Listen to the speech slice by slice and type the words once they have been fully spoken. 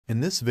In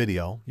this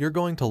video, you're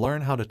going to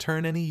learn how to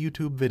turn any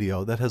YouTube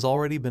video that has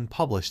already been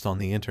published on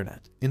the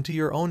internet into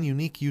your own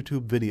unique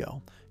YouTube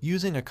video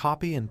using a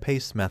copy and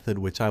paste method,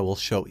 which I will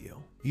show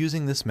you.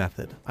 Using this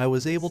method, I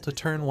was able to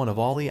turn one of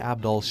Ali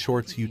Abdaal's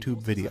shorts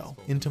YouTube video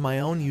into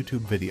my own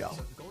YouTube video.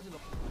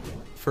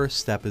 First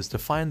step is to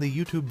find the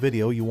YouTube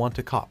video you want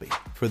to copy.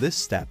 For this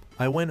step,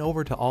 I went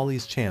over to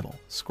Ali's channel,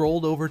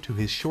 scrolled over to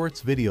his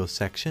shorts video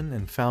section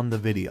and found the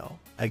video.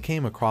 I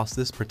came across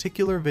this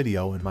particular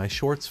video in my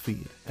shorts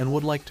feed and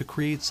would like to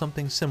create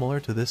something similar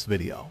to this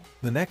video.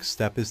 The next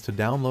step is to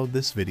download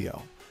this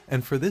video,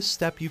 and for this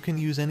step you can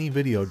use any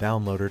video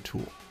downloader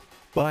tool.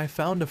 But I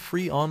found a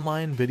free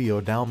online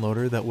video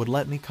downloader that would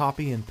let me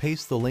copy and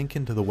paste the link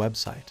into the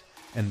website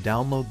and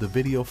download the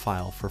video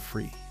file for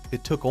free.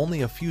 It took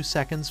only a few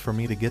seconds for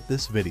me to get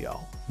this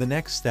video. The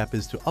next step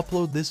is to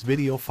upload this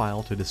video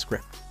file to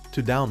Descript.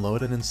 To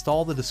download and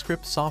install the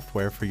Descript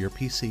software for your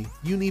PC,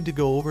 you need to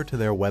go over to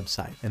their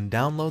website and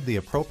download the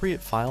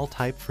appropriate file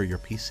type for your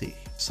PC.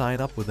 Sign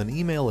up with an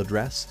email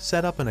address,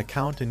 set up an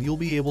account, and you'll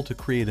be able to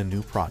create a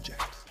new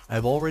project.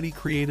 I've already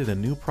created a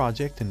new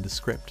project in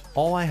Descript.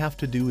 All I have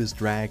to do is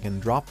drag and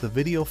drop the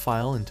video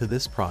file into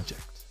this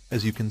project.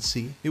 As you can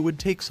see, it would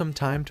take some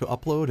time to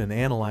upload and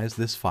analyze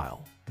this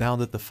file. Now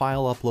that the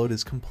file upload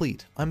is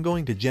complete, I'm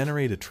going to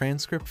generate a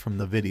transcript from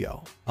the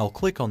video. I'll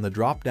click on the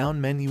drop-down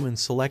menu and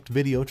select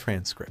Video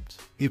Transcript.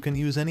 You can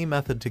use any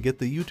method to get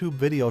the YouTube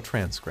video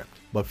transcript,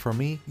 but for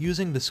me,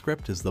 using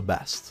Descript is the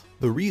best.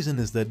 The reason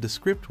is that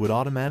Descript would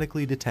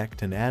automatically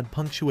detect and add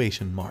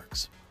punctuation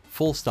marks,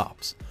 full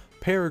stops,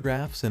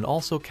 paragraphs, and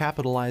also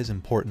capitalize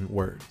important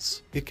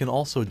words. It can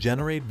also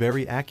generate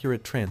very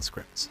accurate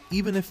transcripts,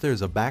 even if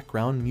there's a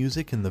background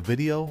music in the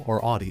video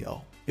or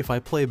audio. If I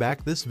play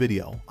back this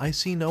video, I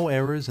see no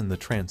errors in the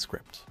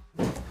transcript.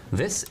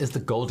 This is the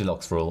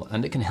Goldilocks rule,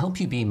 and it can help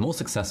you be more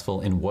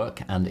successful in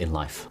work and in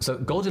life. So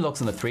Goldilocks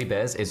and the Three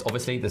Bears is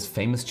obviously this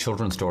famous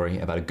children's story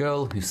about a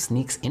girl who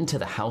sneaks into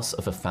the house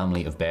of a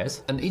family of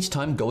bears, and each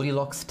time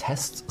Goldilocks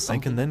tests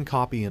something. I can then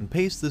copy and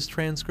paste this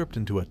transcript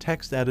into a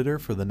text editor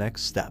for the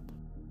next step.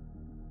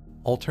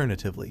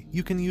 Alternatively,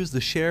 you can use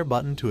the share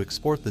button to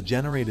export the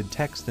generated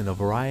text in a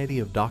variety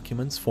of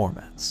documents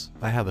formats.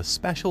 I have a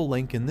special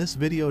link in this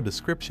video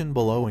description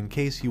below in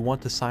case you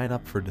want to sign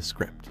up for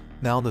Descript.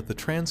 Now that the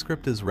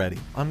transcript is ready,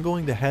 I'm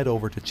going to head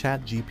over to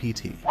Chat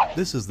GPT.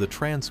 This is the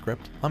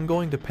transcript. I'm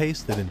going to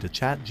paste it into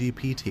Chat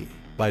GPT.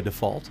 By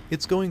default,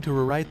 it's going to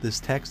rewrite this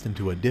text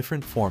into a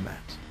different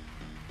format.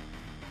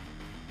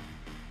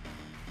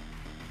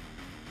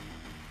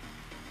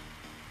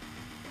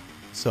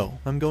 So,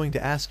 I'm going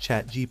to ask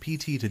Chat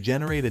GPT to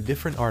generate a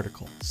different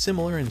article,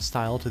 similar in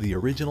style to the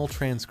original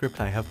transcript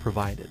I have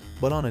provided,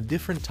 but on a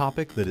different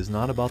topic that is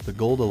not about the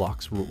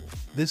Goldilocks rule.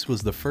 This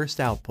was the first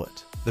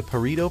output, the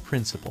Pareto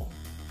principle.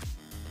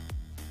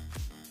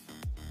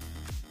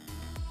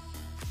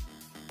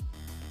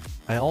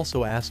 I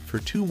also asked for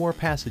 2 more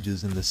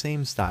passages in the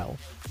same style,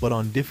 but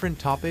on different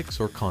topics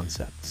or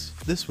concepts.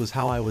 This was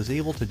how I was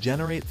able to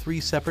generate 3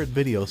 separate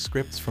video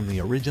scripts from the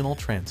original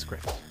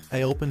transcript.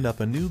 I opened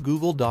up a new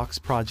Google Docs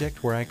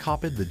project where I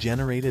copied the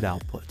generated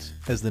output.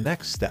 As the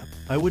next step,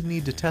 I would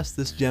need to test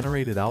this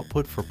generated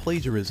output for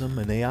plagiarism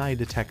and AI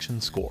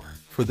detection score.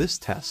 For this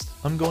test,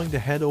 I'm going to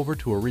head over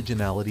to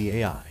Originality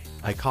AI.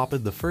 I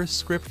copied the first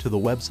script to the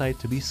website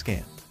to be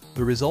scanned.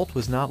 The result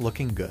was not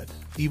looking good.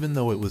 Even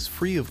though it was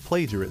free of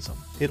plagiarism,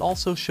 it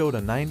also showed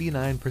a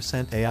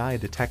 99% AI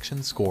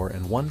detection score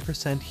and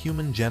 1%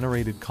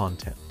 human-generated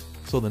content.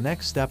 So the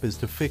next step is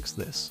to fix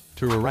this.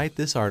 To rewrite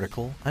this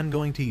article, I'm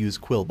going to use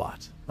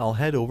Quillbot. I'll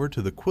head over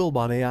to the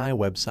Quillbot AI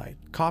website,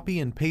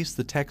 copy and paste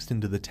the text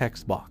into the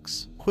text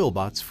box.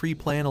 Quillbot's free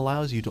plan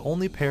allows you to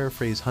only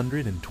paraphrase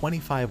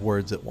 125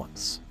 words at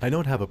once. I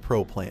don't have a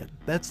pro plan.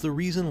 That's the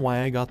reason why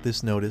I got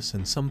this notice,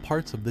 and some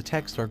parts of the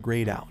text are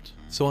grayed out.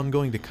 So I'm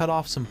going to cut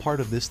off some part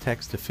of this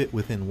text to fit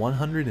within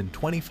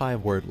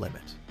 125 word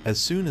limit. As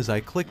soon as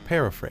I click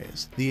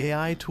paraphrase, the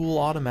AI tool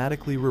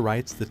automatically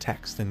rewrites the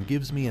text and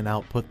gives me an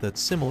output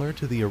that's similar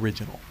to the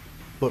original,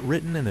 but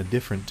written in a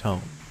different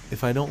tone.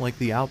 If I don't like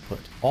the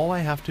output, all I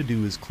have to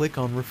do is click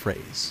on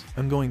rephrase.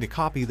 I'm going to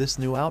copy this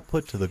new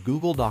output to the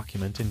Google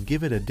document and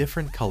give it a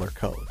different color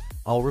code.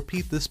 I'll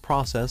repeat this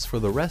process for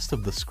the rest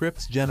of the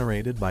scripts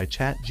generated by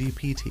Chat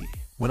GPT.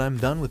 When I'm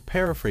done with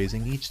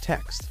paraphrasing each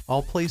text,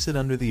 I'll place it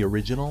under the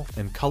original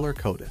and color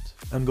code it.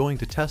 I'm going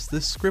to test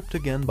this script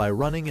again by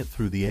running it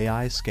through the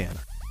AI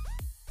scanner.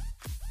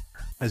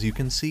 As you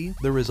can see,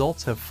 the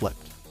results have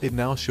flipped. It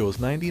now shows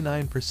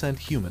 99%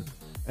 human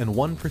and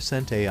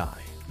 1% AI.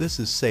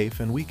 This is safe,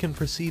 and we can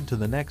proceed to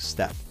the next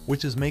step,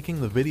 which is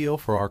making the video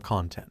for our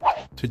content.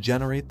 To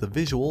generate the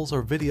visuals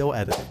or video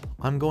editing,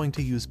 I'm going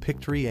to use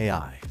Pictory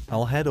AI.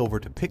 I'll head over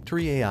to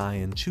Pictory AI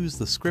and choose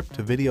the script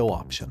to video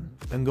option.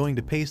 I'm going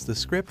to paste the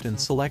script and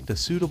select a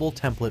suitable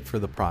template for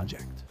the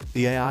project.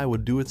 the AI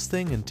would do its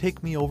thing and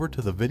take me over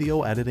to the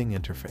video editing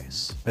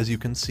interface. As you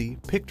can see,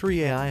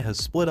 Pictory AI has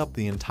split up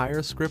the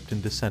entire script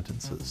into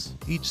sentences.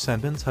 Each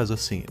sentence has a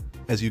scene.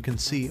 As you can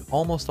see,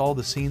 almost all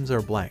the scenes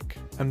are blank.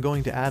 I'm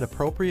going to add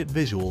appropriate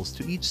visuals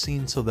to each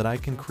scene so that I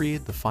can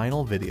create the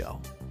final video.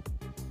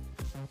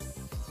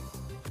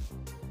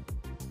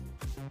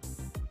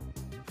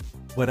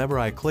 Whenever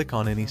I click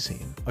on any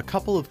scene, a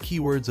couple of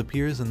keywords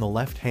appears in the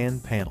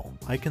left-hand panel.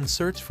 I can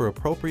search for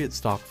appropriate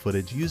stock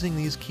footage using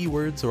these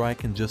keywords, or I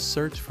can just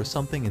search for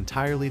something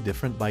entirely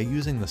different by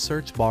using the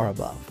search bar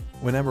above.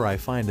 Whenever I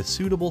find a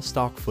suitable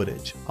stock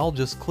footage, I'll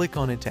just click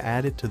on it to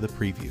add it to the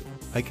preview.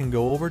 I can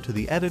go over to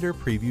the editor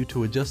preview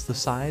to adjust the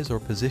size or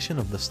position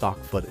of the stock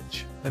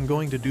footage. I'm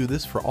going to do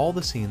this for all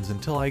the scenes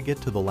until I get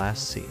to the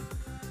last scene.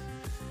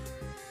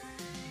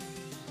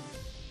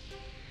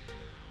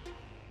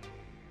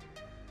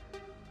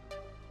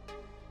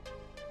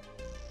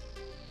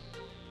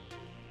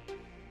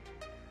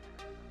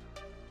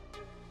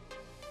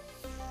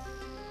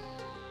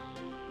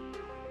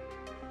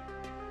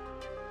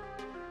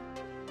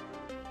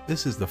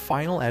 This is the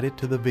final edit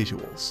to the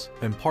visuals.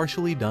 I'm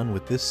partially done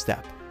with this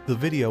step. The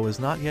video is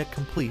not yet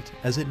complete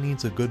as it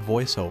needs a good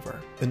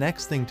voiceover. The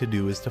next thing to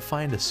do is to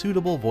find a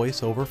suitable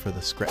voiceover for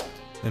the script.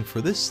 And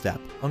for this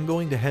step, I'm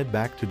going to head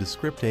back to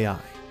Descript AI.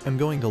 I'm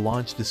going to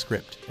launch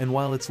Descript, and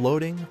while it's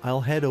loading,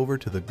 I'll head over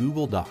to the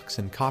Google Docs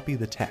and copy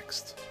the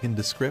text. In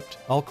Descript,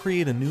 I'll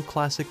create a new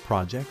classic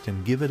project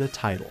and give it a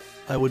title.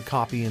 I would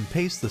copy and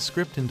paste the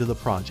script into the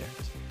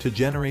project. To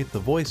generate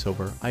the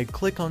voiceover, I'd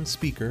click on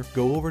Speaker,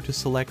 go over to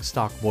Select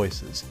Stock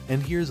Voices,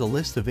 and here's a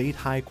list of 8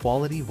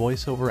 high-quality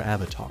voiceover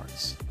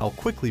avatars. I'll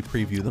quickly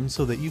preview them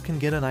so that you can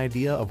get an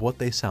idea of what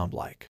they sound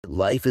like.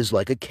 Life is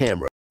like a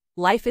camera.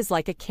 Life is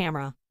like a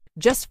camera.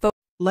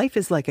 Life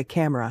is like a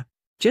camera.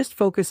 Just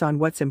focus on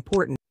what's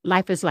important.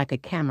 Life is like a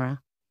camera.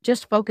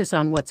 Just focus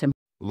on what's important.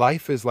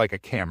 Life is like a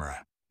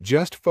camera.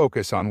 Just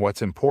focus on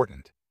what's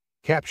important.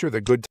 Capture the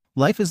good.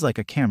 Life is like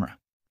a camera.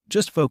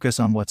 Just focus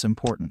on what's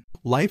important.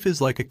 Life is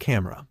like a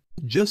camera.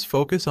 Just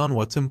focus on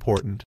what's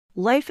important.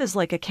 Life is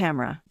like a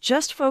camera.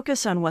 Just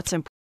focus on what's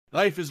important.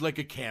 Life is like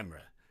a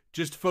camera.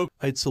 Just focus.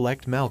 I'd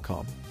select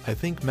Malcolm. I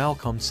think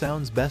Malcolm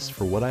sounds best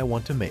for what I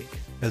want to make.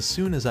 As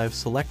soon as I've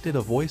selected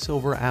a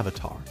voiceover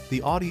avatar,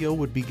 the audio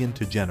would begin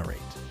to generate.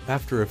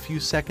 After a few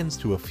seconds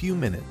to a few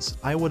minutes,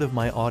 I would have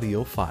my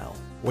audio file.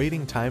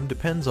 Waiting time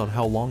depends on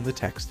how long the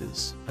text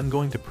is. I'm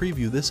going to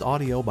preview this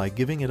audio by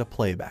giving it a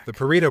playback. The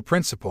Pareto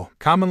principle,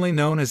 commonly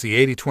known as the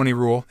 80-20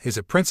 rule, is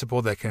a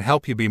principle that can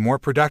help you be more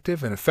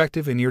productive and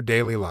effective in your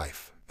daily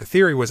life. The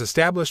theory was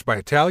established by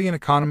Italian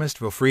economist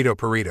Vilfredo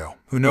Pareto,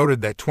 who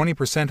noted that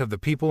 20% of the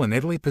people in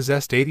Italy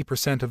possessed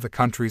 80% of the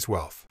country's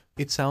wealth.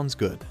 It sounds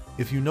good.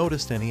 If you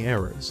noticed any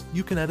errors,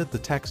 you can edit the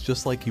text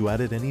just like you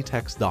edit any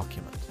text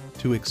document.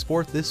 To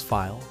export this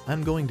file,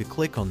 I'm going to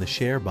click on the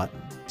Share button.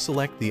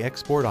 Select the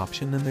Export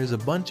option, and there's a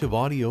bunch of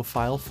audio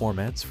file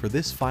formats for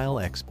this file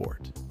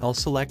export. I'll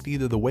select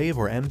either the WAV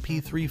or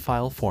MP3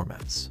 file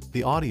formats.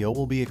 The audio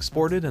will be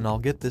exported and I'll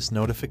get this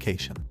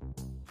notification.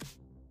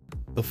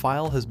 The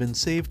file has been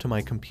saved to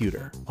my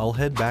computer. I'll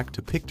head back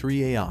to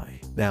Pictory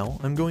AI. Now,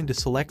 I'm going to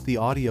select the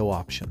audio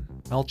option.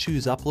 I'll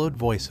choose Upload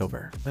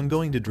Voiceover. I'm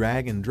going to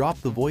drag and drop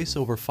the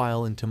voiceover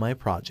file into my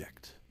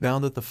project. Now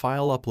that the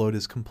file upload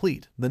is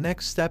complete, the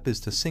next step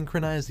is to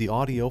synchronize the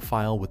audio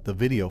file with the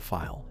video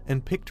file,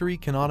 and Pictory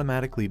can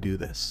automatically do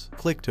this.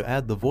 Click to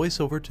add the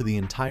voiceover to the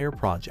entire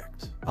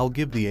project. I'll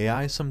give the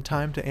AI some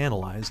time to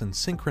analyze and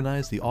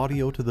synchronize the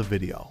audio to the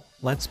video.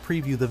 Let's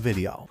preview the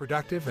video.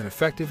 Productive and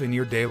effective in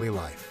your daily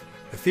life.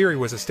 The theory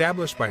was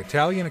established by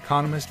Italian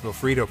economist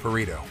Vilfredo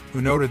Pareto,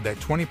 who noted that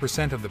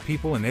 20% of the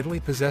people in Italy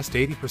possessed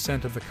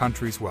 80% of the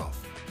country's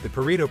wealth. The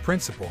Pareto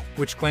principle,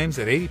 which claims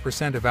that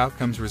 80% of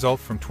outcomes result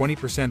from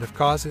 20% of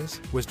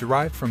causes, was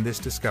derived from this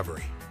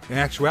discovery. In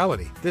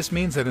actuality, this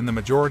means that in the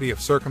majority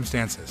of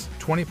circumstances,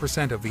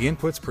 20% of the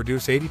inputs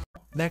produce 80%.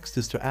 Next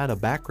is to add a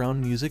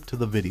background music to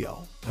the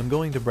video. I'm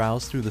going to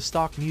browse through the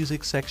stock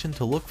music section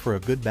to look for a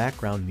good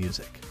background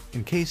music.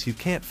 In case you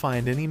can't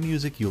find any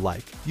music you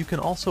like, you can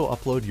also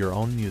upload your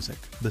own music,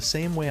 the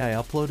same way I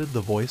uploaded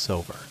the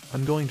voiceover.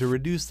 I'm going to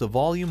reduce the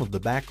volume of the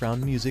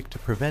background music to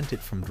prevent it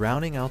from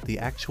drowning out the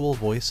actual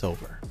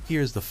voiceover.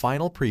 Here's the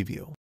final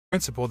preview.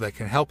 Principle that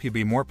can help you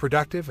be more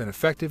productive and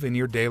effective in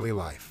your daily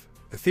life.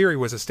 The theory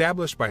was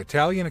established by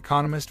Italian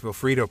economist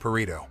Vilfredo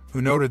Pareto,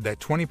 who noted that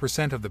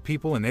 20% of the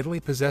people in Italy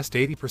possessed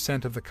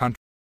 80% of the country.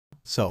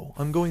 So,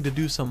 I'm going to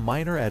do some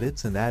minor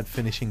edits and add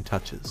finishing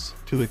touches.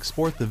 To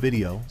export the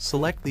video,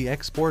 select the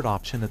Export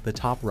option at the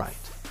top right.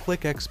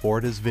 Click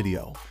Export as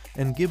Video,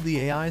 and give the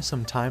AI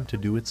some time to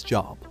do its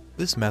job.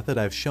 This method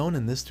I've shown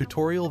in this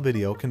tutorial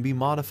video can be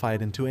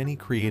modified into any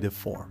creative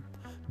form,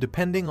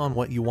 depending on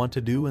what you want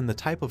to do and the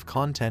type of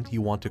content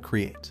you want to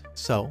create.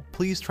 So,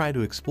 please try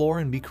to explore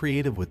and be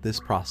creative with this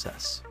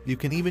process. You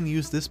can even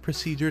use this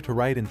procedure to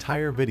write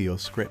entire video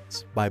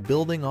scripts by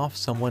building off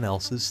someone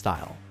else's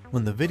style.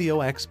 When the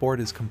video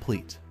export is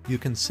complete, you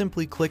can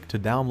simply click to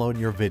download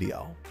your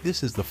video.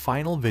 This is the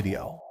final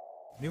video.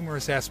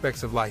 Numerous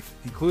aspects of life,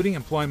 including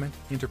employment,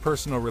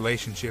 interpersonal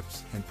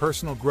relationships, and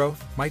personal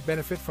growth, might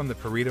benefit from the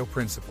Pareto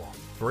principle.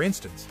 For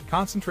instance,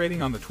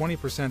 concentrating on the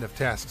 20% of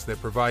tasks that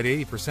provide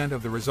 80%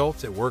 of the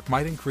results at work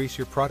might increase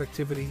your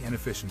productivity and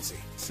efficiency.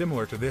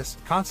 Similar to this,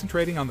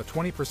 concentrating on the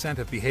 20%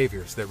 of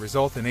behaviors that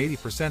result in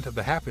 80% of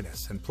the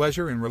happiness and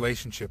pleasure in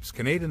relationships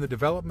can aid in the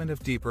development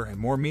of deeper and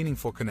more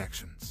meaningful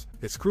connections.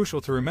 It's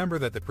crucial to remember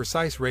that the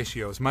precise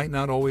ratios might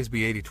not always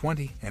be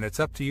 80-20, and it's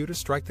up to you to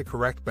strike the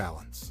correct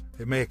balance.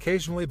 It may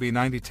occasionally be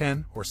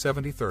 90-10 or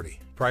 70-30,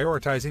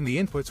 prioritizing the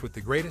inputs with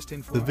the greatest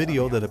influence. The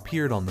video that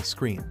appeared on the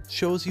screen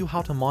shows you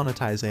how to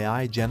monetize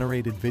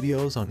AI-generated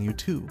videos on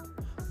YouTube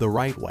the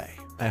right way.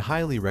 I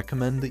highly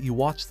recommend that you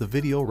watch the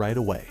video right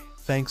away.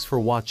 Thanks for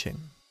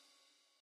watching.